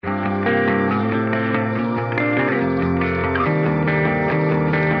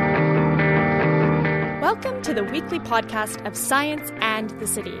to the weekly podcast of Science and the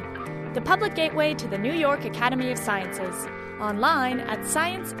City, the public gateway to the New York Academy of Sciences, online at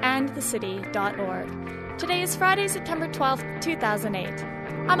scienceandthecity.org. Today is Friday, September 12th, 2008.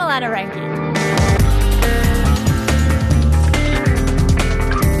 I'm Alana Ranky.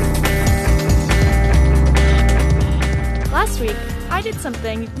 Last week, I did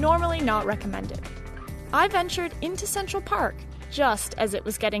something normally not recommended. I ventured into Central Park just as it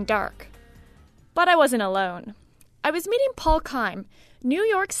was getting dark. But I wasn't alone. I was meeting Paul Keim, New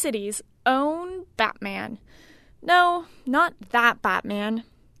York City's own Batman. No, not that Batman.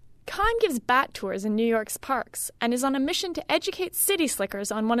 Keim gives bat tours in New York's parks and is on a mission to educate city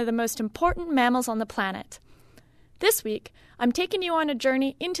slickers on one of the most important mammals on the planet. This week, I'm taking you on a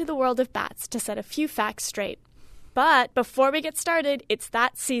journey into the world of bats to set a few facts straight. But before we get started, it's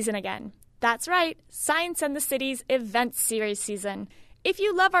that season again. That's right, Science and the City's event series season. If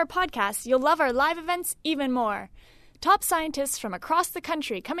you love our podcast, you'll love our live events even more. Top scientists from across the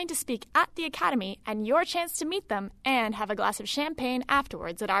country coming to speak at the Academy and your chance to meet them and have a glass of champagne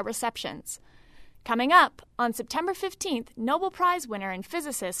afterwards at our receptions. Coming up, on September 15th, Nobel Prize winner and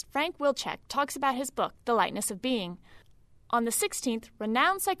physicist Frank Wilczek talks about his book, The Lightness of Being. On the 16th,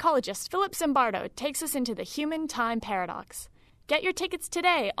 renowned psychologist Philip Zimbardo takes us into the human time paradox. Get your tickets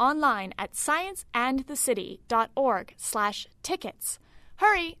today online at scienceandthecity.org/tickets.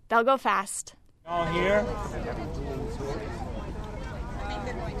 Hurry, they'll go fast. All here?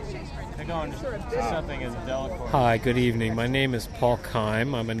 They're going to something in Delacorte. Hi, good evening. My name is Paul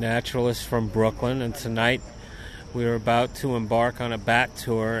Keim. I'm a naturalist from Brooklyn, and tonight we are about to embark on a bat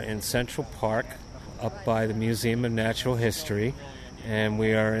tour in Central Park up by the Museum of Natural History. And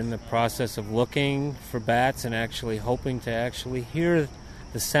we are in the process of looking for bats and actually hoping to actually hear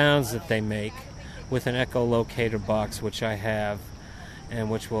the sounds that they make with an echolocator box, which I have, and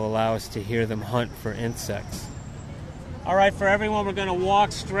which will allow us to hear them hunt for insects. All right, for everyone, we're going to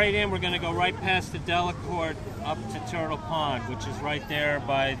walk straight in. We're going to go right past the Delacorte up to Turtle Pond, which is right there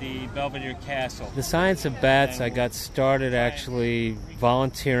by the Belvedere Castle. The science of bats, I got started actually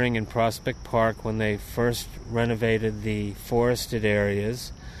volunteering in Prospect Park when they first renovated the forested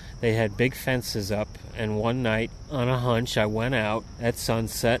areas. They had big fences up, and one night, on a hunch, I went out at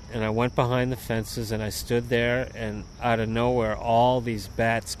sunset, and I went behind the fences, and I stood there, and out of nowhere, all these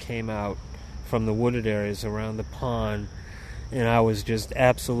bats came out from the wooded areas around the pond, and I was just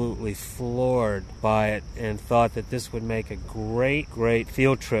absolutely floored by it and thought that this would make a great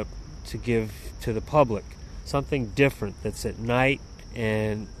field trip to give to the public. Something different that's at night,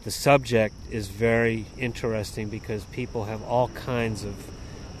 and the subject is very interesting because people have all kinds of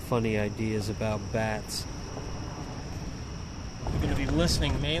funny ideas about bats. We're going to be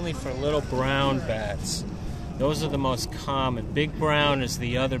listening mainly for little brown bats. Those are the most common. Big brown is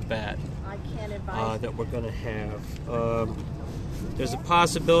the other bat that we're going to have. There's a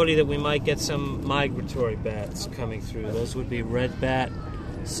possibility that we might get some migratory bats coming through. Those would be red bat,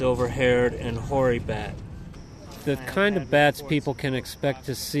 silver-haired, and hoary bat. The kind of bats people can expect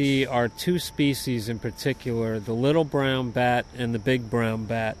to see are two species in particular, the little brown bat and the big brown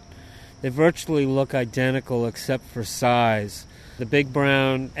bat. They virtually look identical except for size. The big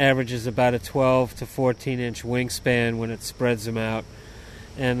brown averages about a 12 to 14-inch wingspan when it spreads them out,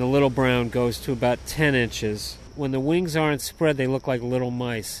 and the little brown goes to about 10 inches. When the wings aren't spread, they look like little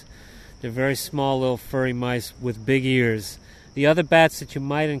mice. They're very small, little furry mice with big ears. The other bats that you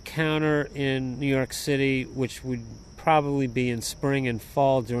might encounter in New York City, which would probably be in spring and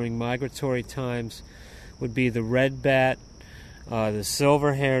fall during migratory times, would be the red bat, the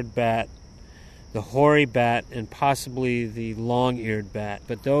silver-haired bat, the hoary bat, and possibly the long-eared bat.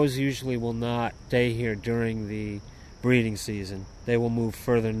 But those usually will not stay here during the breeding season. They will move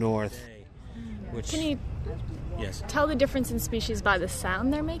further north. Can you tell the difference in species by the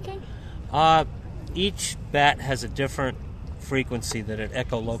sound they're making? Each bat has a different frequency that it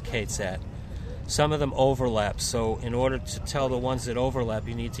echolocates at. Some of them overlap, so in order to tell the ones that overlap,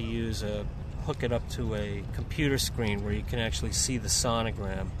 you need to hook it up to a computer screen where you can actually see the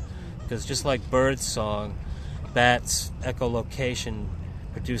sonogram. Because just like bird song, bats' echolocation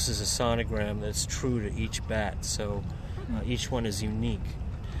produces a sonogram that's true to each bat, so each one is unique.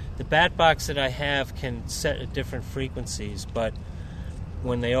 The bat box that I have can set at different frequencies, but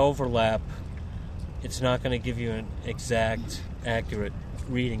when they overlap, it's not going to give you an exact, accurate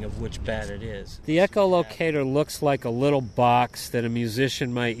reading of which bat it is. The echolocator looks like a little box that a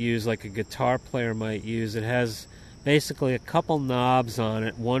musician might use, like a guitar player might use. It has basically a couple knobs on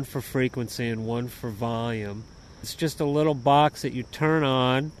it, one for frequency and one for volume. It's just a little box that you turn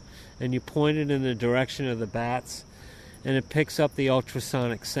on and you point it in the direction of the bats, and it picks up the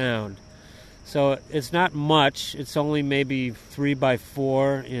ultrasonic sound. So it's not much. It's only maybe 3 by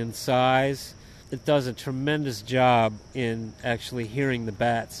 4 in size. It does a tremendous job in actually hearing the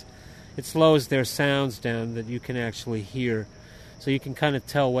bats. It slows their sounds down that you can actually hear. So you can kind of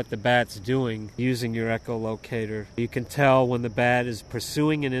tell what the bat's doing using your echolocator. You can tell when the bat is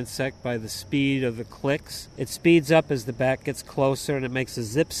pursuing an insect by the speed of the clicks. It speeds up as the bat gets closer, and it makes a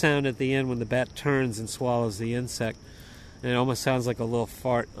zip sound at the end when the bat turns and swallows the insect. And it almost sounds like a little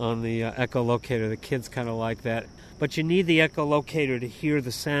fart on the echolocator. The kids kind of like that. But you need the echolocator to hear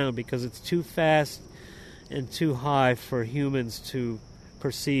the sound because it's too fast and too high for humans to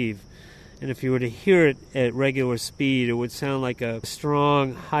perceive. And if you were to hear it at regular speed, it would sound like a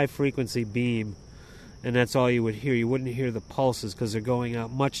strong, high-frequency beam. And that's all you would hear. You wouldn't hear the pulses because they're going out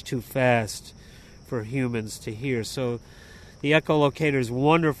much too fast for humans to hear. So the echolocator is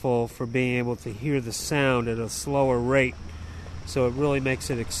wonderful for being able to hear the sound at a slower rate. So it really makes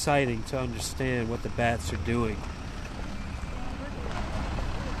it exciting to understand what the bats are doing.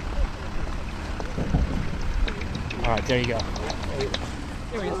 All right, there you go.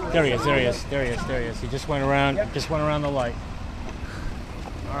 There he is. He just went around the light.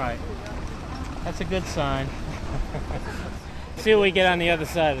 All right. That's a good sign. See what we get on the other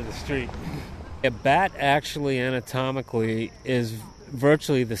side of the street. A bat actually anatomically is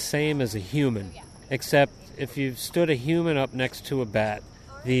virtually the same as a human, except if you stood a human up next to a bat,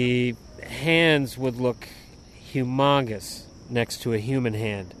 the hands would look humongous next to a human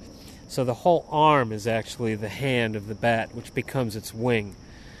hand. So the whole arm is actually the hand of the bat, which becomes its wing.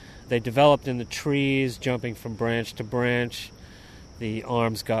 They developed in the trees, jumping from branch to branch. The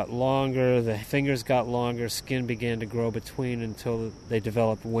arms got longer, the fingers got longer, skin began to grow between until they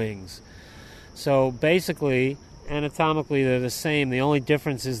developed wings. So basically, anatomically, they're the same. The only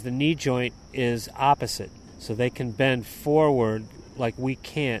difference is the knee joint is opposite. So they can bend forward like we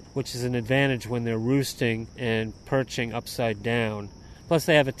can't, which is an advantage when they're roosting and perching upside down. Plus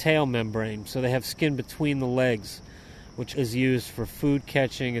they have a tail membrane, so they have skin between the legs, which is used for food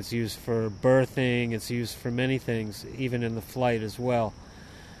catching, it's used for birthing, it's used for many things, even in the flight as well.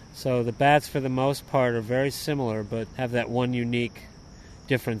 So the bats, for the most part, are very similar, but have that one unique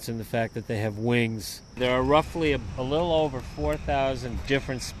difference in the fact that they have wings. There are roughly a little over 4,000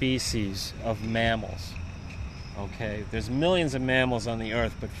 different species of mammals. Okay, there's millions of mammals on the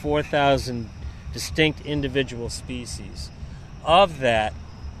earth, but 4,000 distinct individual species. Of that,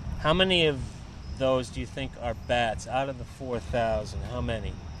 how many of those do you think are bats? Out of the 4,000, how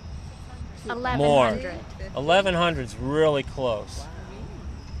many? 1,100. More. 1,100 is really close.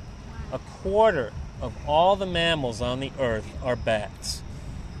 A quarter of all the mammals on the earth are bats.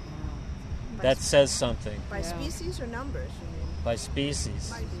 That says something. By species or numbers, you mean? By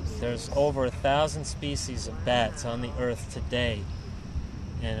species. There's over 1,000 species of bats on the earth today.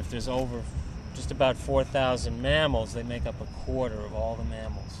 And if there's over just about 4,000 mammals, they make up a quarter of all the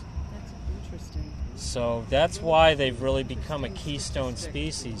mammals. That's interesting. So that's why they've really become a keystone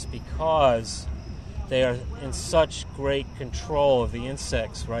species, because they are in such great control of the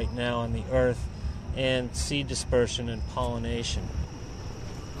insects right now on the earth and seed dispersion and pollination.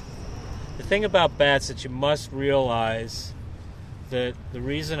 The thing about bats that you must realize, that the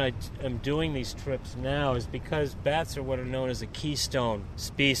reason I am doing these trips now is because bats are what are known as a keystone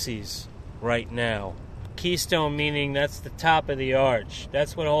species right now. Keystone meaning that's the top of the arch.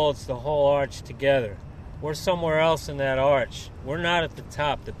 That's what holds the whole arch together. We're somewhere else in that arch. We're not at the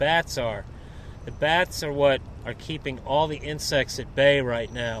top. The bats are. The bats are what are keeping all the insects at bay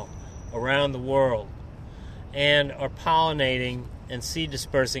right now around the world, and are pollinating and seed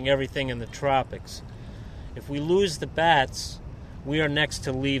dispersing everything in the tropics. If we lose the bats, we are next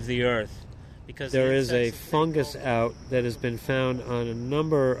to leave the earth. Because there is a fungus out that has been found on a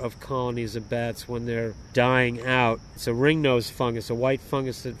number of colonies of bats when they're dying out. It's a ring-nose fungus, a white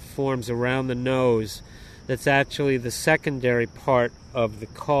fungus that forms around the nose. That's actually the secondary part of the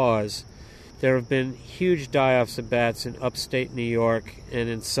cause. There have been huge die-offs of bats in upstate New York and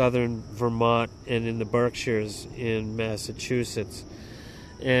in southern Vermont and in the Berkshires in Massachusetts.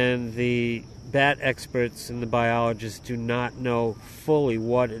 And the bat experts and the biologists do not know fully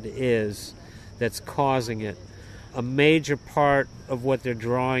what it is that's causing it. A major part of what they're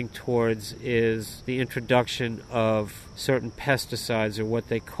drawing towards is the introduction of certain pesticides, or what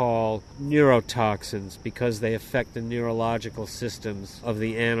they call neurotoxins, because they affect the neurological systems of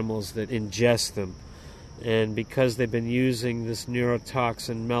the animals that ingest them. And because they've been using this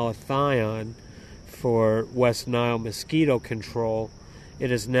neurotoxin malathion for West Nile mosquito control,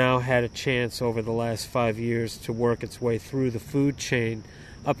 it has now had a chance over the last 5 years to work its way through the food chain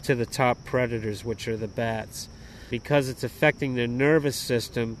up to the top predators, which are the bats. Because it's affecting their nervous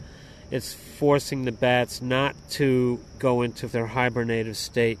system, It's forcing the bats not to go into their hibernative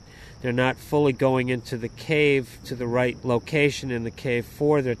state. They're not fully going into the cave to the right location in the cave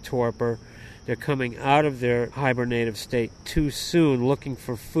for their torpor. They're coming out of their hibernative state too soon, looking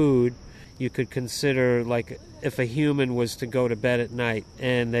for food. You could consider like if a human was to go to bed at night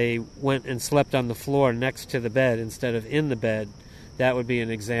and they went and slept on the floor next to the bed instead of in the bed, that would be an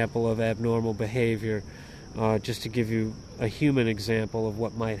example of abnormal behavior. Just to give you a human example of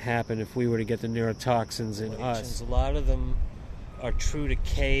what might happen if we were to get the neurotoxins in us. A lot of them are true to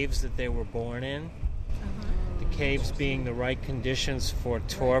caves that they were born in. The caves being the right conditions for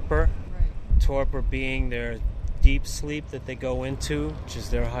torpor. Torpor being their deep sleep that they go into, which is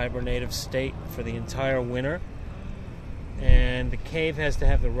their hibernative state for the entire winter. And the cave has to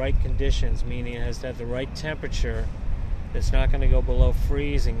have the right conditions, meaning it has to have the right temperature. It's not going to go below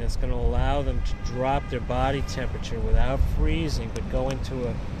freezing. That's going to allow them to drop their body temperature without freezing, but go into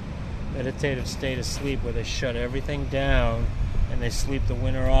a meditative state of sleep where they shut everything down and they sleep the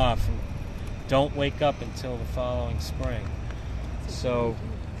winter off and don't wake up until the following spring. So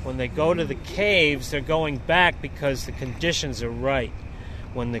when they go to the caves, they're going back because the conditions are right.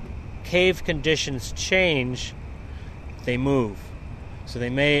 When the cave conditions change, they move. So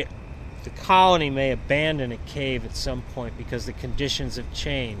the colony may abandon a cave at some point because the conditions have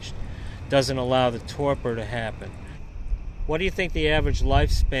changed. Doesn't allow the torpor to happen. What do you think the average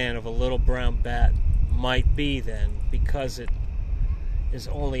lifespan of a little brown bat might be then? Because it is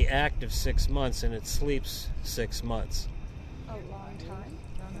only active 6 months and it sleeps 6 months. A long time.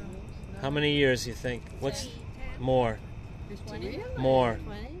 How many years do you think? What's 10. more? 20? More.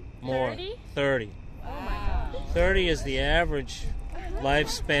 20? More. 30? 30. Oh my gosh. 30 is the average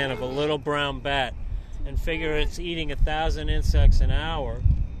lifespan of a little brown bat. And figure it's eating 1,000 insects an hour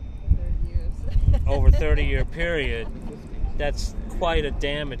 30 years. over a 30-year period. That's quite a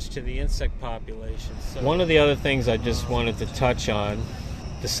damage to the insect population. So one of the other things I just wanted to touch on,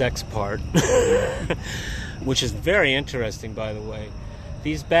 the sex part, which is very interesting, by the way.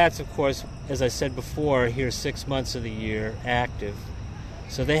 These bats, of course, as I said before, are here 6 months of the year, active.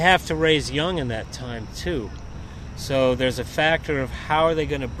 So they have to raise young in that time, too. So there's a factor of how are they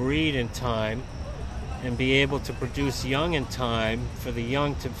going to breed in time and be able to produce young in time for the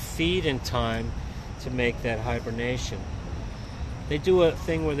young to feed in time to make that hibernation. They do a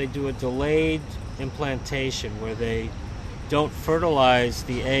thing where they do a delayed implantation where they don't fertilize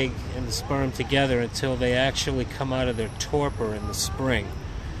the egg and the sperm together until they actually come out of their torpor in the spring.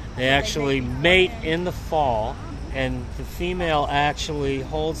 They actually mate in the fall, and the female actually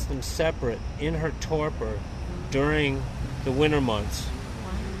holds them separate in her torpor during the winter months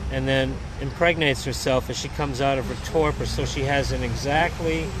and then impregnates herself as she comes out of her torpor, so she has an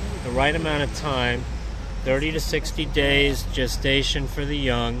exactly the right amount of time, 30 to 60 days gestation for the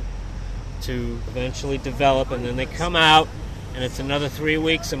young to eventually develop, and then they come out and it's another 3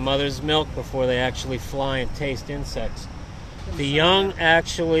 weeks of mother's milk before they actually fly and taste insects. The young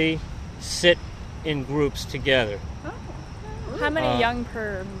actually sit in groups together. How many young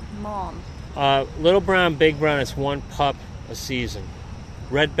per mom? Little brown, big brown, it's one pup a season.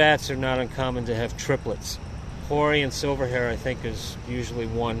 Red bats are not uncommon to have triplets. Hoary and silverhair, I think, is usually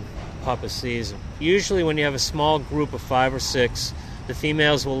one pup a season. Usually when you have a small group of 5 or 6, the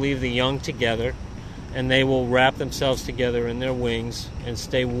females will leave the young together and they will wrap themselves together in their wings and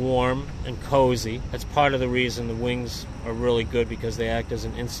stay warm and cozy. That's part of the reason the wings are really good, because they act as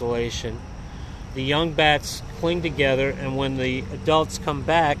an insulation. The young bats cling together, and when the adults come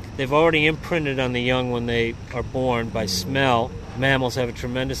back, they've already imprinted on the young when they are born by smell. Mammals have a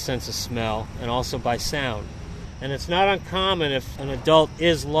tremendous sense of smell, and also by sound. And it's not uncommon if an adult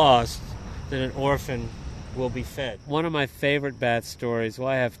is lost that an orphan will be fed. One of my favorite bat stories, well,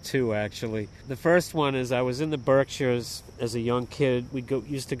 I have two actually. The first one is I was in the Berkshires as a young kid. We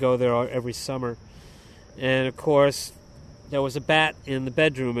used to go there every summer. And of course, there was a bat in the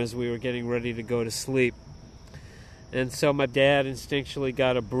bedroom as we were getting ready to go to sleep. And so my dad instinctually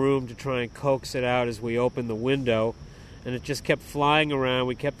got a broom to try and coax it out as we opened the window. And it just kept flying around.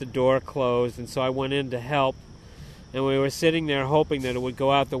 We kept the door closed, and so I went in to help. And we were sitting there hoping that it would go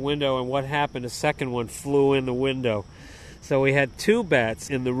out the window, and what happened? A second one flew in the window. So we had 2 bats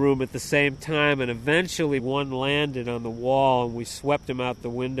in the room at the same time, and eventually one landed on the wall, and we swept him out the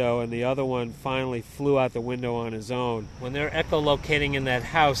window, and the other one finally flew out the window on his own. When they're echolocating in that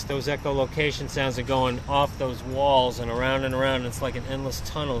house, those echolocation sounds are going off those walls and around, and it's like an endless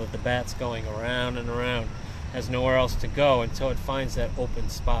tunnel that the bat's going around and around. Has nowhere else to go until it finds that open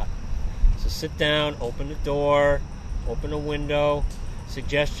spot. So sit down, open the door, open a window.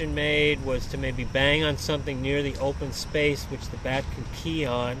 Suggestion made was to maybe bang on something near the open space which the bat can key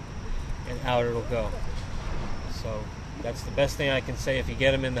on and out it'll go. So that's the best thing I can say if you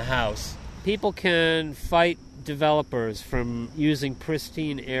get them in the house. People can fight developers from using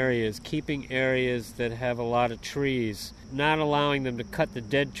pristine areas, keeping areas that have a lot of trees, not allowing them to cut the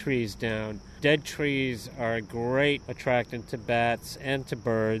dead trees down. Dead trees are a great attractant to bats and to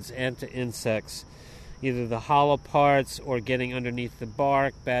birds and to insects. Either the hollow parts or getting underneath the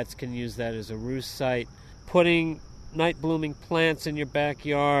bark. Bats can use that as a roost site. Putting night-blooming plants in your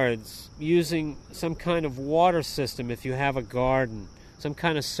backyards. Using some kind of water system if you have a garden. Some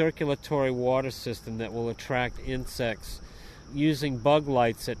kind of circulatory water system that will attract insects. Using bug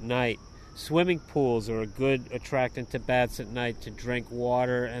lights at night. Swimming pools are a good attractant to bats at night to drink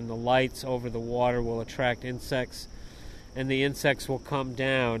water, and the lights over the water will attract insects, and the insects will come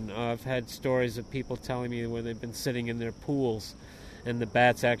down. I've had stories of people telling me where they've been sitting in their pools, and the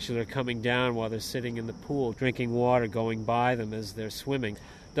bats actually are coming down while they're sitting in the pool, drinking water, going by them as they're swimming.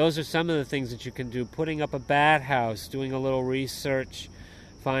 Those are some of the things that you can do. Putting up a bat house, doing a little research,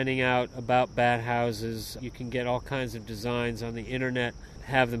 finding out about bat houses. You can get all kinds of designs on the internet.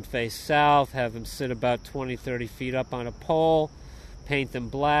 Have them face south, have them sit about 20, 30 feet up on a pole, paint them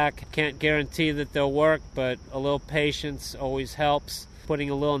black. Can't guarantee that they'll work, but a little patience always helps. Putting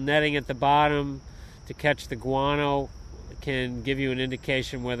a little netting at the bottom to catch the guano can give you an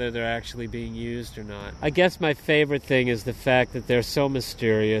indication whether they're actually being used or not. I guess my favorite thing is the fact that they're so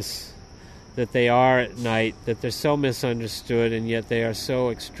mysterious, that they are at night, that they're so misunderstood, and yet they are so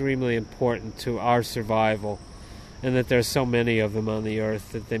extremely important to our survival, and that there's so many of them on the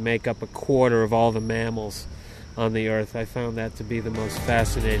earth, that they make up a quarter of all the mammals on the earth. I found that to be the most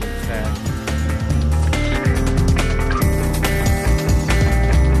fascinating fact.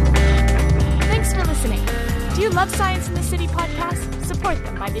 Thanks for listening. Do you love Science in the City podcast? Support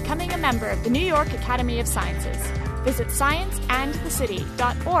them by becoming a member of the New York Academy of Sciences. Visit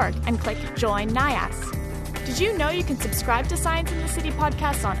scienceandthecity.org and click Join NIAS. Did you know you can subscribe to Science in the City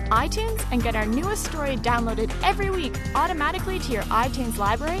podcasts on iTunes and get our newest story downloaded every week automatically to your iTunes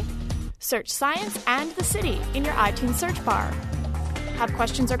library? Search Science and the City in your iTunes search bar. Have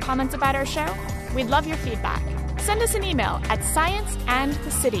questions or comments about our show? We'd love your feedback. Send us an email at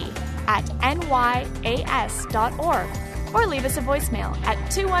scienceandthecity@nyas.org or leave us a voicemail at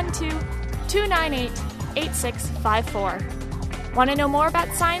 212-298-8654. Want to know more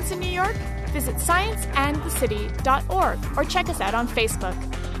about science in New York? Visit scienceandthecity.org or check us out on Facebook.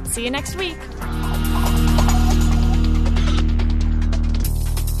 See you next week.